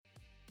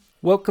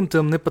Welcome to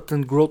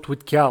Omnipotent Growth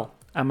with Kal.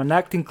 I'm an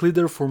acting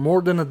leader for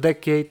more than a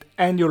decade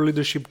and your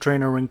leadership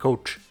trainer and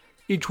coach.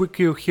 Each week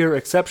you'll hear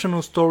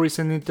exceptional stories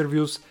and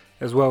interviews,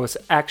 as well as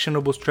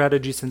actionable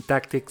strategies and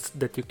tactics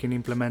that you can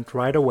implement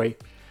right away.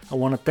 I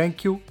want to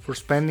thank you for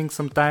spending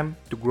some time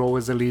to grow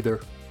as a leader.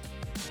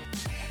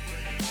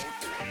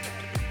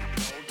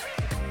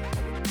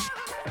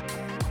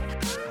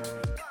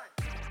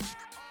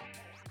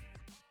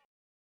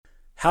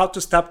 How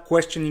to stop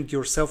questioning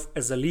yourself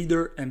as a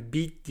leader and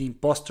beat the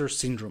imposter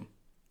syndrome.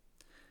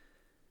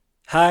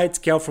 Hi, it's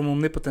Kal from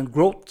Omnipotent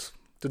Growth.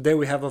 Today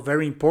we have a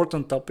very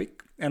important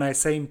topic, and I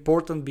say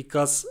important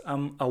because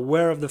I'm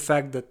aware of the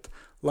fact that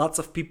lots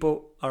of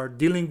people are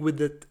dealing with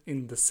it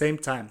in the same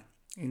time,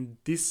 in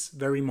this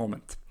very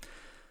moment.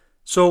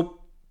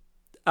 So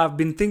I've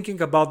been thinking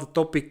about the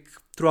topic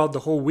throughout the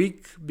whole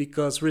week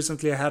because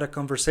recently I had a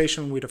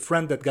conversation with a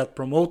friend that got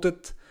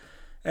promoted.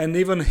 And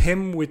even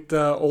him with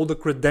all the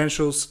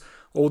credentials,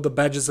 all the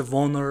badges of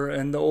honor,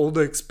 and all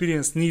the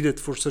experience needed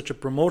for such a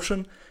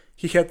promotion,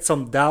 he had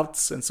some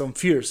doubts and some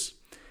fears.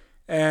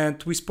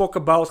 And we spoke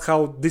about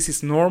how this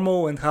is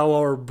normal and how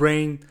our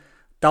brain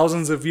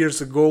thousands of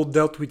years ago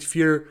dealt with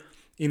fear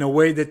in a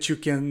way that you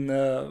can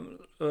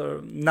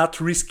not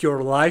risk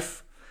your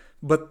life.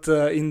 But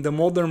in the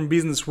modern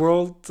business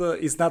world,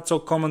 it's not so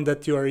common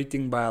that you are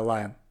eaten by a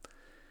lion.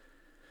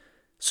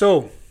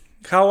 So,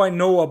 how I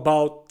know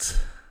about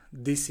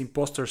this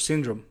imposter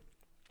syndrome?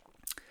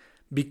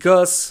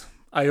 Because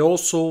I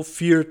also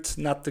feared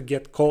not to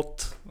get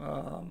caught.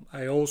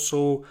 I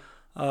also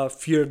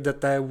feared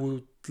that I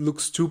would look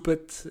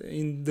stupid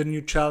in the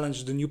new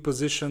challenge, the new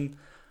position.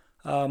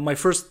 My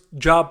first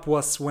job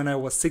was when I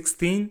was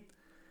 16,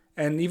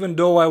 and even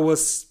though I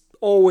was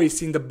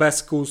always in the best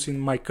schools in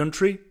my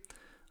country,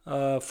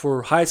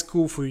 for high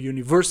school, for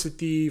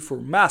university, for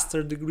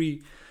master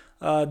degree,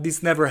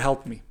 this never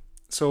helped me.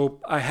 So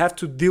I have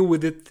to deal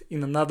with it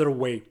in another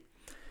way.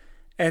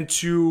 And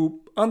to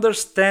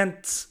understand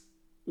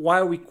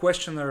why we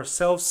question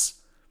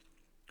ourselves,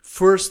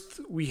 first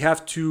we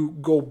have to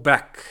go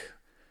back.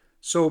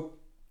 So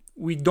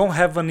we don't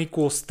have an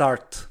equal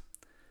start.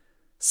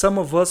 Some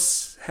of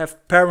us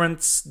have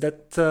parents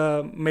that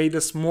made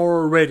us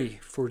more ready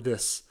for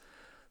this.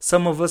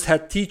 Some of us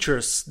had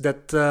teachers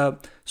that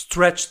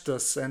stretched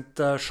us and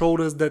showed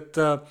us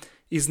that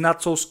it's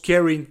not so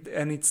scary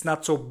and it's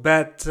not so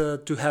bad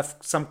to have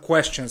some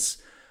questions,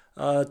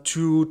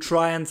 to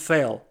try and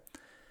fail.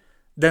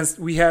 Then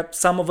we have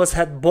some of us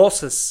had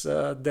bosses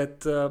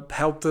that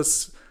helped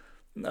us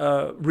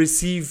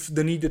receive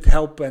the needed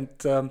help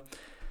and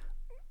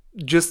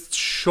just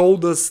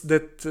showed us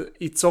that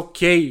it's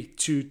okay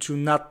to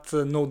not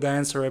know the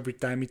answer every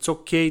time. It's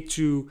okay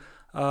to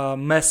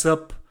mess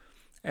up.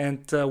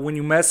 And when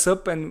you mess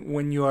up and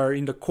when you are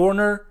in the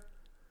corner,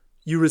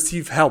 you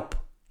receive help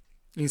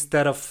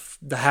instead of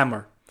the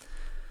hammer.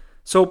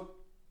 So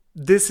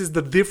this is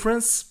the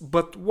difference.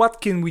 But what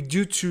can we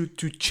do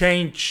to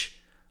change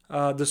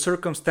the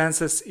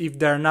circumstances if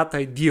they're not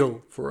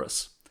ideal for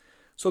us?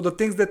 So the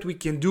things that we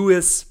can do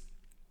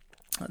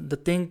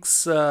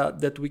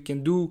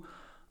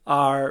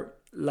are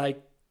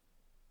like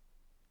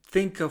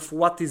think of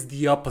what is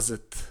the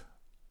opposite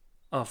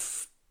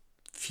of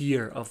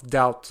fear, of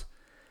doubt.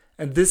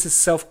 And this is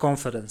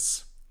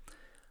self-confidence.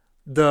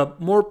 The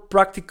more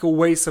practical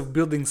ways of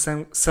building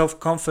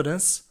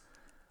self-confidence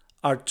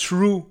are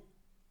through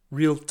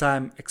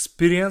real-time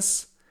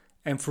experience.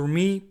 And for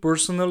me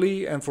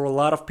personally, and for a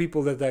lot of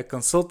people that I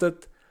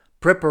consulted,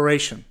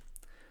 preparation.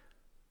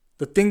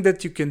 The thing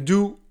that you can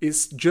do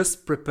is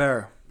just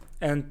prepare.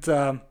 And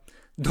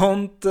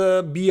don't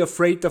be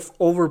afraid of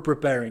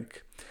over-preparing.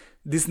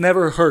 This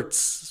never hurts.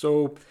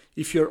 So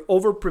if you're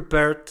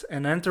over-prepared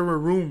and enter a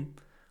room,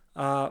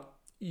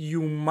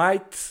 you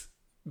might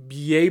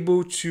be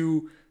able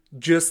to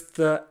just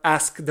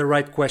ask the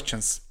right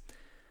questions.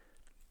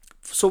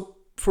 So,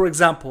 for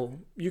example,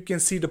 you can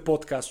see the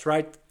podcast,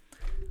 right?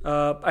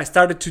 I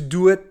started to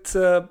do it.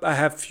 I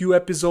have few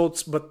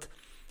episodes, but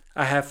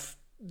I have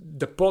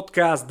the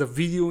podcast, the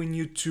video in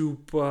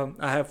YouTube.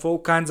 I have all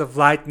kinds of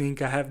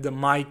lighting. I have the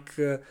mic,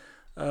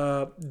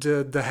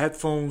 the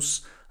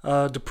headphones,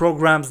 the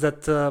programs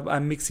that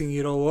I'm mixing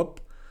it all up.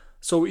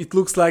 So it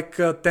looks like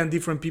 10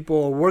 different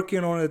people are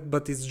working on it,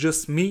 but it's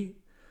just me.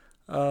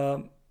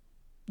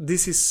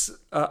 This is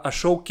a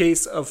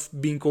showcase of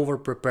being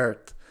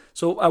over-prepared.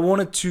 So I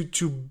wanted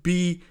to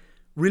be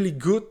really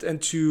good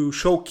and to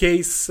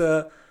showcase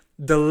the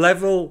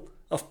level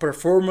of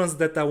performance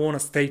that I want to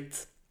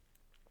state.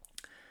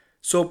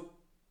 So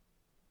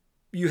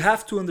you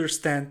have to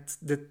understand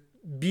that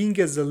being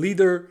as a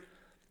leader,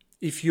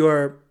 if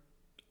you're,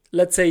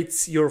 let's say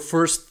it's your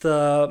first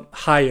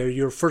hire,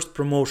 your first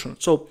promotion.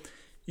 So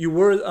you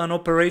were an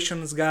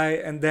operations guy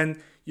and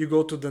then you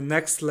go to the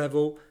next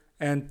level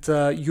and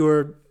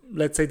you're,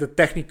 let's say, the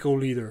technical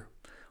leader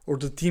or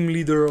the team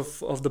leader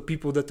of the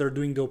people that are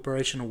doing the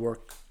operational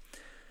work.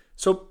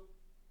 So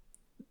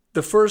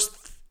the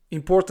first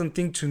important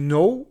thing to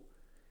know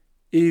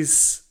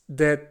is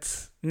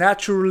that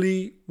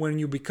naturally when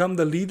you become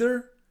the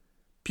leader,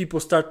 people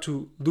start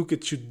to look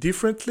at you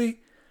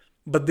differently,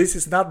 but this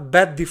is not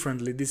bad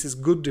differently, this is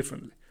good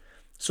differently.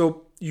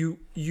 So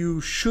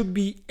you should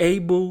be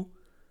able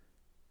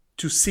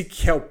to seek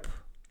help.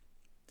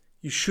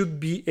 You should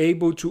be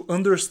able to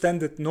understand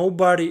that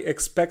nobody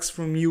expects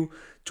from you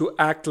to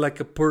act like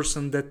a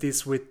person that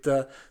is with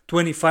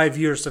 25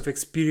 years of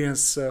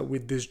experience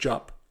with this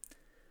job.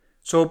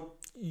 So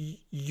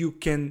you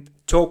can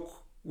talk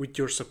with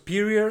your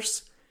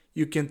superiors,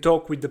 you can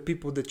talk with the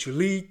people that you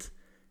lead,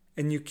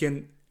 and you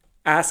can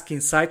ask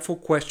insightful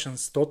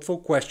questions, thoughtful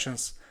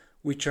questions,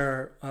 which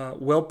are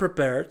well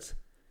prepared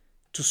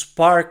to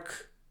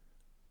spark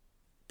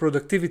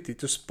productivity,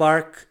 to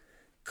spark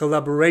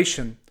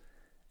collaboration.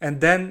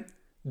 And then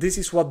this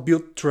is what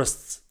builds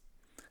trust.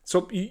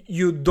 So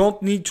you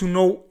don't need to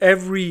know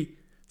every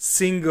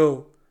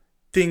single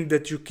thing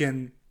that you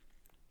can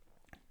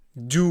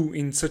do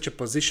in such a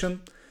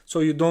position. So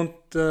you don't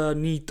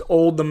need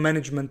all the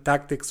management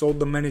tactics, all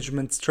the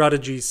management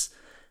strategies,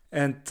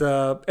 and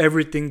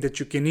everything that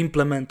you can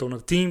implement on a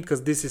team,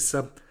 because this is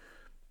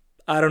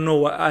I don't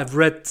know, I've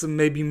read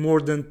maybe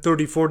more than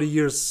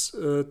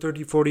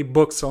 30-40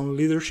 books on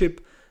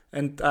leadership,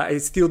 and I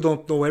still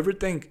don't know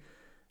everything.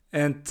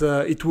 And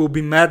it will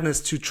be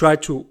madness to try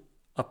to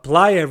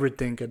apply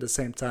everything at the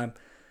same time,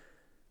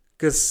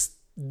 because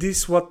this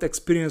is what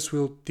experience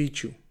will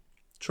teach you.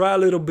 Try a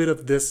little bit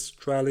of this,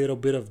 try a little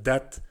bit of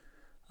that.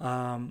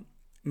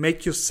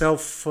 Make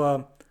yourself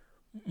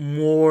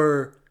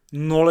more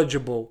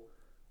knowledgeable.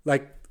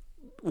 Like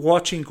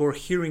watching or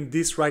hearing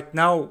this right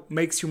now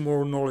makes you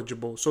more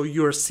knowledgeable. So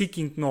you are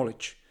seeking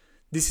knowledge.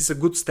 This is a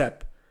good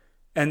step.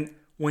 And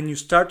when you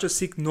start to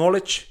seek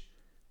knowledge,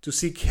 to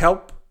seek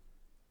help,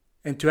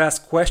 and to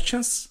ask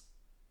questions,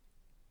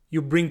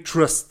 you bring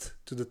trust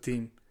to the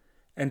team.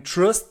 And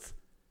trust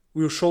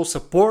will show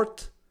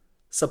support.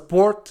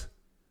 Support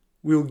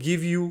will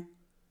give you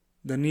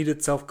the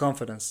needed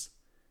self-confidence.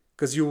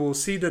 Because you will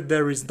see that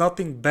there is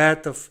nothing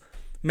bad of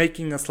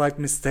making a slight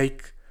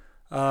mistake,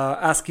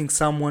 asking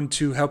someone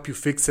to help you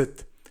fix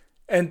it,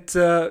 and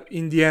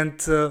in the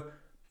end,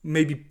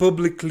 maybe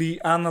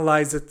publicly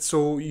analyze it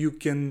so you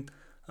can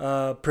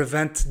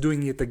prevent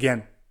doing it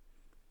again.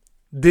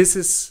 This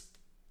is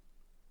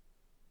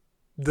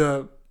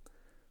the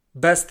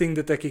best thing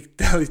that I can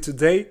tell you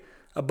today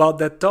about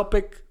that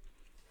topic.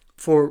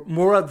 For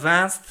more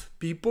advanced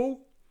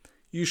people,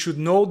 you should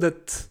know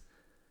that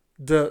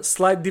the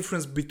slight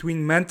difference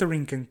between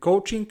mentoring and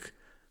coaching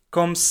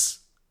comes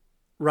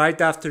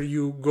right after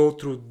you go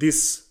through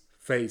this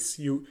phase.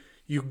 You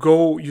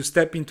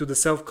step into the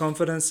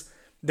self-confidence,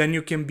 then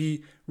you can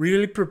be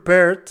really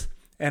prepared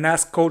and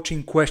ask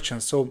coaching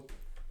questions. So,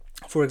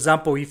 for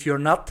example, if you're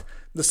not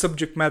the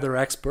subject matter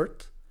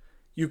expert,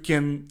 you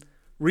can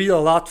read a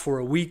lot for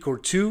a week or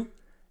two,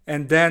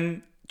 and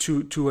then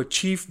to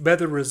achieve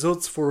better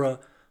results for a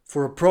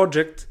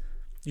project,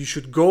 you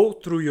should go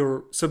through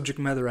your subject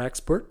matter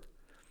expert,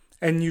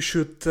 and you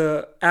should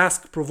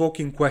ask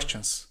provoking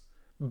questions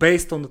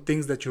based on the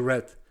things that you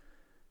read.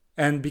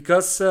 And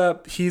because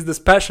he's the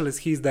specialist,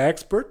 he's the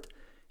expert,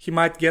 he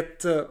might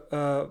get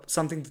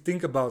something to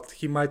think about.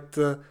 You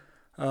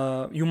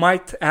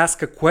might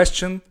ask a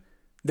question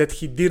that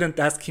he didn't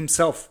ask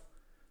himself.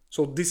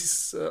 So this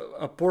is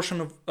a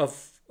portion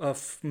of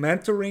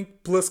mentoring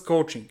plus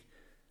coaching.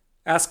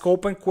 Ask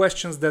open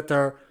questions that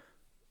are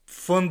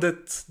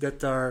funded,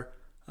 that are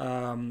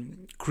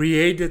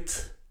created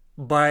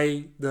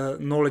by the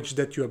knowledge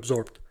that you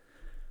absorbed.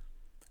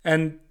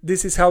 And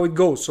this is how it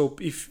goes. So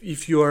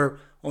if you are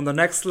on the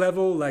next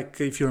level, like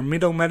if you're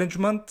middle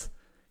management,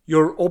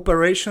 your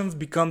operations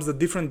becomes the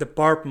different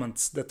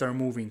departments that are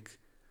moving.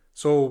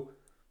 So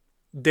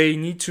they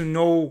need to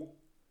know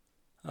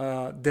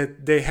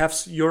that they have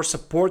your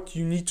support.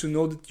 You need to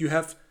know that you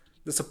have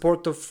the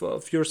support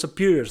of your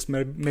superiors,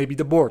 maybe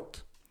the board.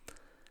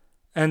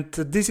 And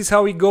this is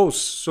how it goes.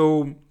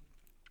 So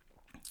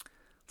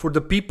for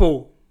the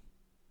people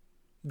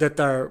that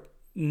are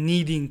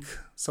needing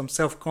some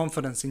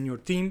self-confidence in your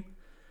team,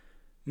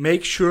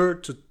 make sure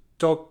to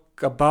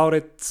talk about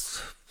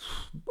it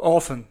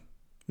often,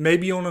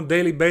 maybe on a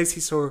daily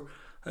basis or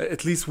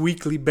at least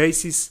weekly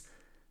basis,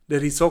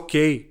 that it's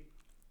okay,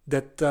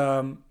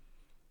 that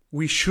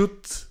we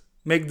should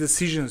make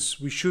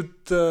decisions, we should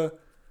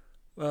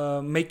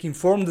make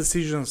informed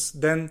decisions,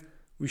 then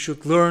we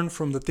should learn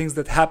from the things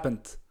that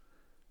happened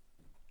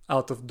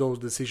out of those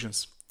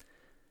decisions.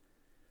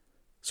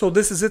 So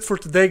this is it for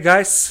today,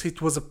 guys. It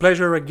was a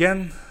pleasure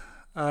again.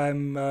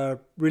 I'm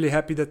really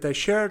happy that I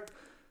shared.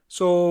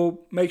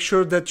 So make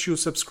sure that you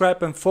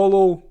subscribe and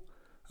follow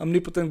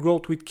Omnipotent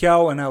Growth with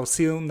Kal, and I'll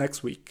see you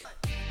next week.